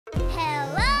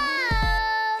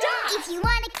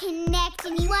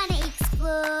often you want to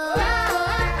explore.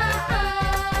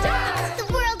 The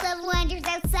world of wonders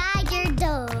outside your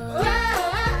door.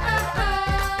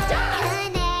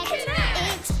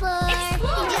 Connect, explore,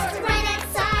 and just run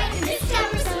outside and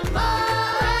discover some more.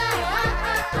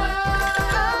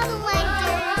 All the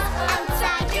wonders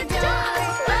outside your door.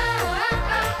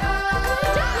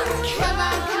 Come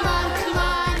on, come on, come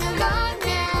on along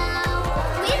now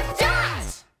with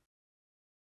Dot!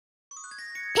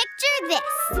 Picture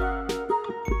this.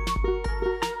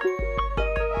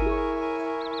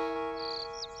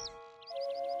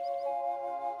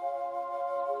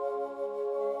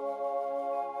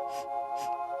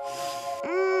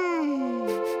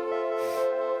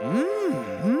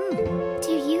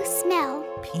 Do you smell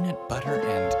Peanut butter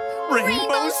and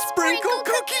rainbow sprinkle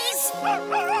cookies!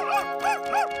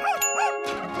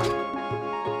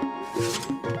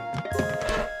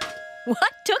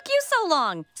 What took you so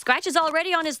long? Scratch is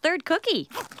already on his third cookie.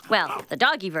 Well, the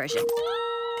doggy version.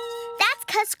 That's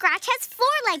because Scratch has 4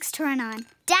 legs to run on.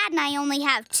 Dad and I only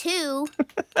have 2.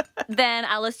 Then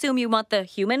I'll assume you want the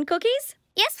human cookies?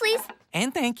 Yes, please.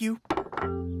 And thank you.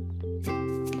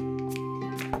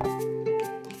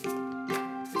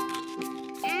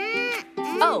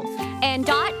 Oh, and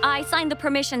Dot, I signed the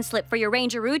permission slip for your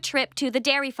Rangeroo trip to the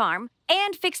dairy farm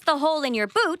and fixed the hole in your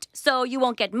boot so you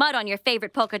won't get mud on your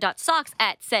favorite polka dot socks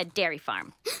at said dairy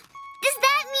farm. Does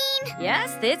that mean?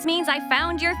 Yes, this means I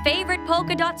found your favorite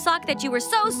polka dot sock that you were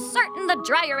so certain the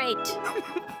dryer ate.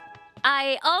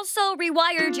 I also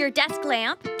rewired your desk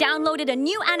lamp, downloaded a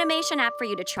new animation app for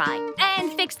you to try,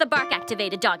 and fixed the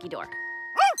bark-activated doggy door.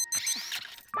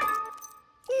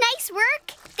 Nice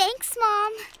work. Thanks,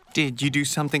 Mom. Did you do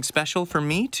something special for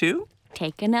me, too?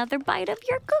 Take another bite of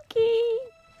your cookie.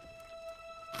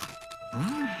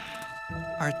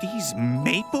 Are these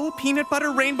maple peanut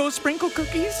butter rainbow sprinkle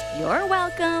cookies? You're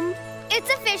welcome. It's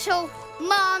official.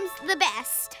 Mom's the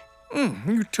best.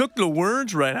 You took the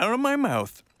words right out of my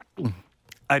mouth.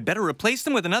 I'd better replace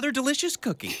them with another delicious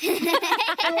cookie.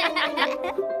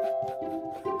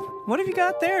 What have you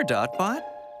got there, Dotbot?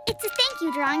 It's a thank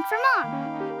you drawing for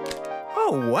Mom.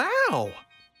 Oh, wow.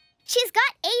 She's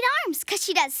got 8 arms because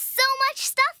she does so much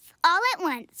stuff all at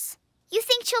once. You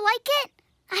think she'll like it?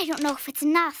 I don't know if it's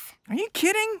enough. Are you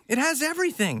kidding? It has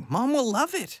everything. Mom will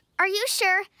love it. Are you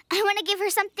sure? I want to give her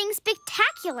something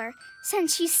spectacular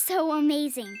since she's so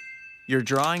amazing. Your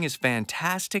drawing is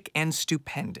fantastic and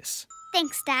stupendous.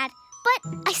 Thanks, Dad. But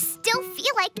I still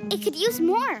feel like it could use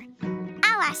more.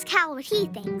 I'll ask Hal what he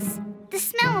thinks. The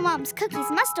smell of Mom's cookies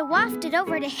must have wafted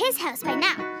over to his house by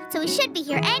now, so he should be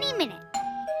here any minute.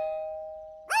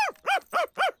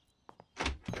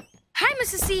 Hi,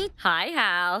 Mrs. C. Hi,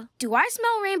 Hal. Do I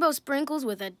smell rainbow sprinkles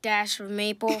with a dash of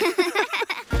maple? I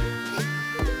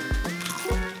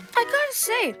gotta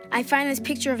say, I find this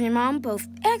picture of your mom both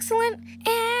excellent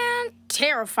and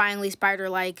terrifyingly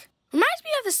spider-like. Reminds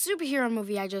me of the superhero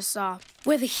movie I just saw,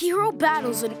 where the hero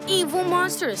battles an evil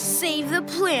monster to save the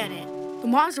planet. The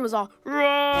monster was all,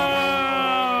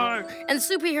 roar, and the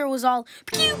superhero was all,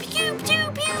 pew, pew, pew,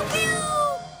 pew, pew.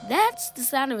 That's the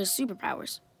sound of his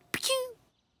superpowers. Pew.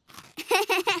 Pew,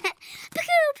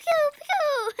 pew,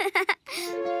 pew.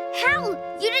 Hal,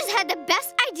 you just had the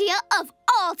best idea of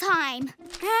all time.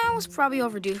 I was probably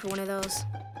overdue for one of those.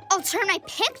 I'll turn my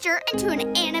picture into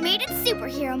an animated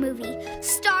superhero movie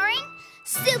starring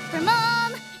Super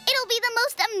Mom. It'll be the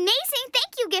most amazing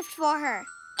thank you gift for her.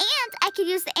 And I could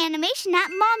use the animation app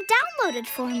Mom downloaded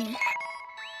for me.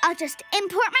 I'll just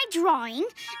import my drawing,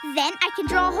 then I can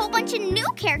draw a whole bunch of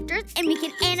new characters and we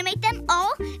can animate them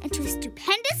all into a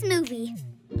stupendous movie.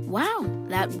 Wow,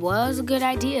 that was a good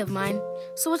idea of mine.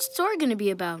 So what's the story gonna be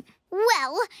about?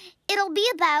 Well, it'll be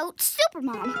about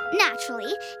Supermom,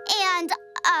 naturally, and,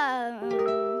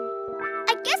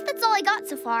 I guess that's all I got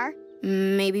so far.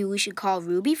 Maybe we should call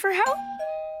Ruby for help?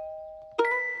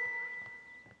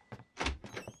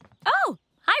 Oh,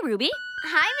 hi, Ruby.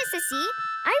 Hi, Mrs. C.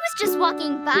 I was just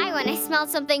walking by when I smelled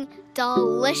something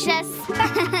delicious.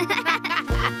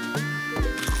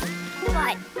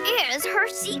 What is her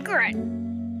secret?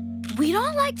 We'd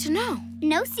all like to know.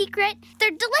 No secret.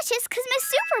 They're delicious because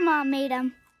Miss Supermom made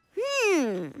them.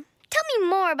 Tell me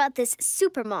more about this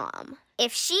Supermom.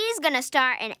 If she's gonna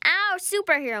star in our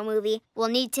superhero movie, we'll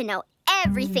need to know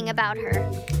everything about her.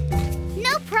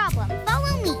 No problem.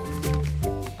 Follow me.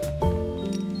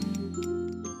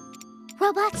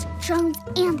 Robots, drones,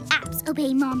 and apps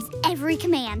obey Mom's every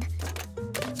command.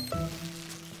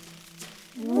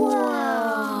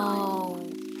 Whoa!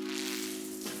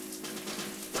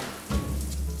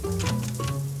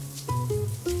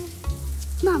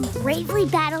 Mom bravely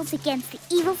battles against the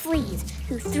evil fleas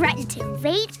who threaten to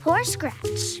invade poor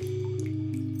Scratch.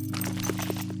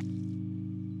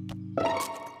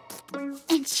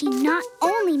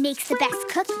 makes the best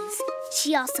cookies.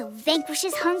 She also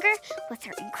vanquishes hunger with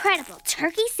her incredible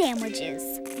turkey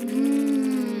sandwiches.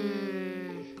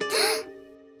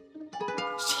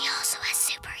 She also has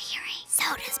super hearing.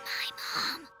 So does my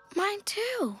mom. Mine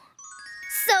too.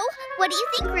 So, what do you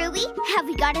think, Ruby? Have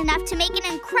we got enough to make an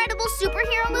incredible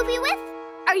superhero movie with?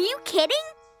 Are you kidding?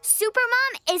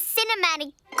 Supermom is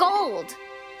cinematic gold.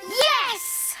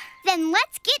 Yes! Then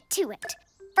let's get to it.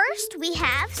 First, we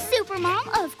have Supermom,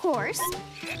 of course.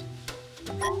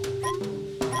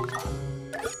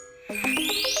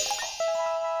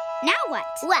 Now what?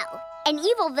 Well, an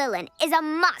evil villain is a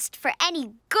must for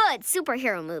any good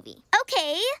superhero movie.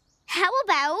 Okay, how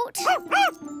about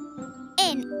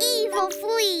an evil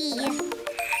flea?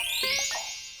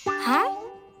 Huh?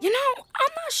 You know,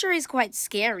 I'm not sure he's quite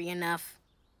scary enough.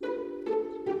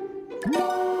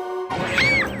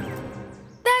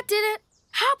 That did it.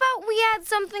 How about we add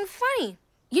something funny?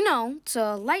 You know,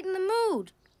 to lighten the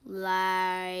mood.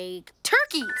 Like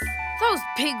turkeys. Those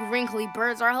big wrinkly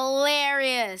birds are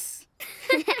hilarious.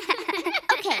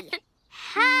 Okay,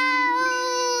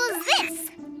 how's this?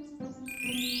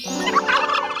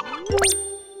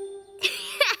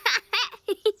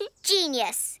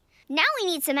 Genius. Now we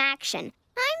need some action.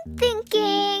 I'm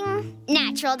thinking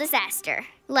natural disaster.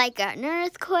 Like an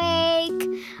earthquake,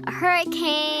 a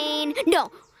hurricane,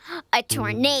 no, a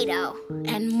tornado.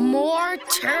 And more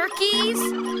turkeys?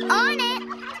 On it.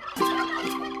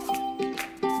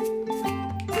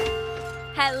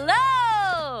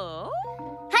 Hello!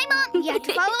 Hi, Mom. You have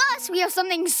to follow us. We have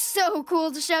something so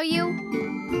cool to show you.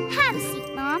 Have a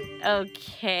seat, Mom.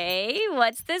 Okay,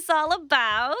 what's this all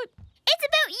about? It's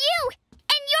about you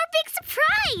and your big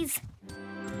surprise.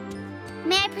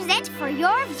 May I present for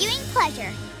your viewing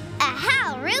pleasure a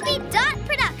Hal Ruby Dot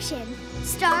production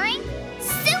starring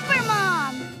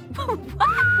Supermom.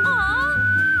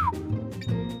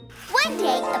 One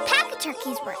day, a pack of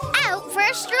turkeys were out for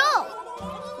a stroll.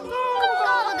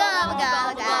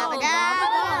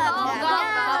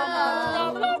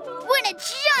 When a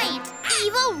giant,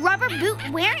 evil rubber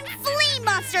boot-wearing flea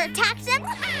monster attacked them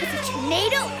with a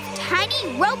tornado of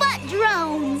tiny robot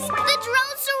drones. The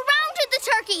drones surrounded the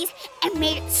turkeys and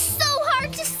made it so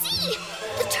hard to see.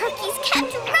 The turkeys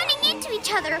kept running into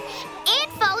each other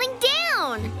and falling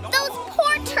down. Those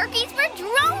poor turkeys were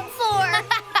droned for.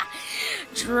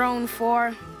 Drone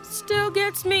 4 still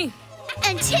gets me.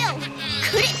 Until,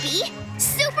 could it be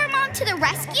Supermom to the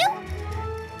rescue?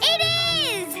 It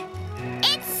is!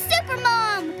 It's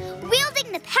Supermom,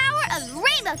 wielding the power of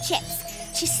rainbow chips.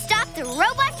 She stopped the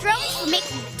robot drones from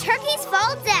making the turkeys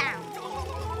fall down.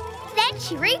 Then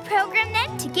she reprogrammed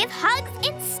them to give hugs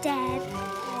instead.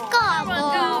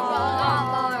 Gobble.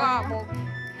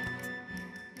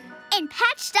 And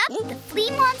patched up the flea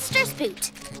monster's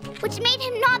boot, which made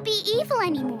him not be evil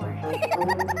anymore.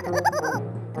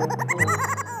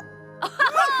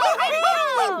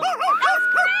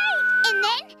 And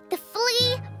then the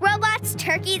flea, robots,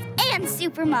 turkeys, and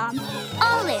Supermom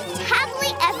all lived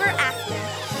happily ever after.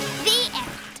 The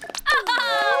end.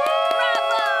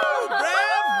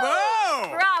 Bravo!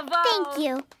 Bravo! Thank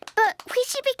you. But we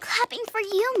should be clapping for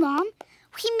you, Mom.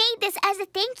 We made this as a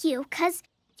thank you because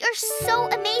you're so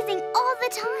amazing all the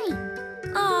time.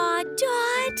 Aw,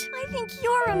 Dot, I think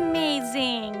you're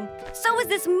amazing. So is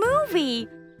this movie.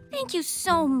 Thank you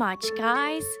so much,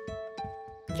 guys.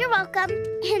 You're welcome.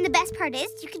 And the best part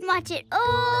is you can watch it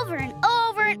over and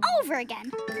over and over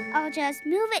again. I'll just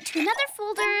move it to another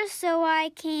folder so I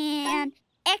can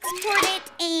export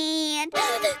it and...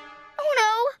 Oh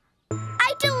no!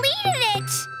 I deleted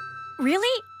it!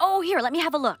 Really? Oh, here, let me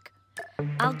have a look.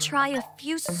 I'll try a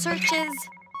few searches.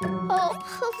 Oh,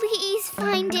 please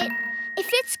find it. If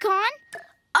it's gone,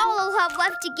 all I'll have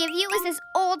left to give you is this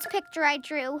old picture I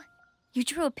drew. You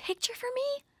drew a picture for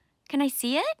me? Can I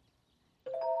see it?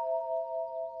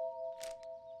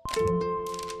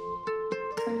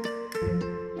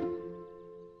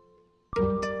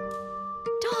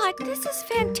 Dot, this is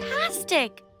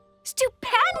fantastic.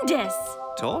 Stupendous.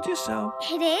 Told you so.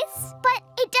 It is, but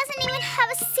it doesn't even have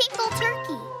a single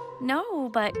turkey. No,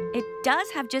 but it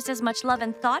does have just as much love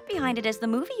and thought behind it as the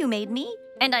movie you made me.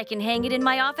 And I can hang it in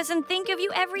my office and think of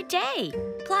you every day.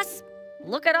 Plus,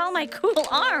 look at all my cool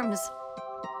arms.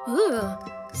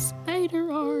 Ugh,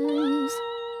 spider arms.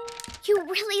 You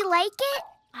really like it?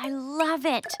 I love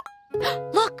it.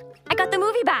 Look, I got the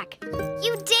movie back.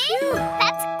 You did?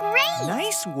 That's great.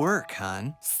 Nice work,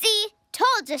 hon. See?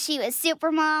 Told you she was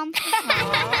Supermom.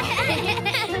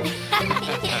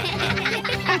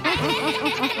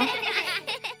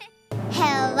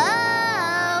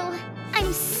 Hello.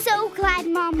 I'm so glad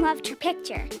Mom loved her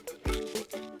picture.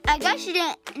 I guess you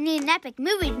didn't need an epic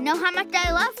movie to know how much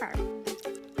I love her.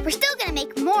 We're still gonna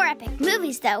make more epic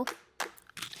movies, though.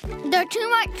 They're too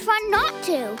much fun not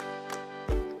to.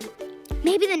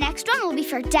 Maybe the next one will be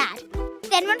for Dad.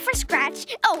 Then one for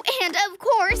Scratch. Oh, and of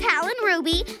course, Hal and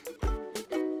Ruby.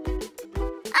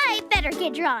 I better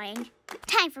get drawing.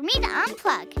 Time for me to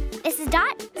unplug. This is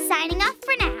Dot, signing off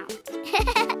for now.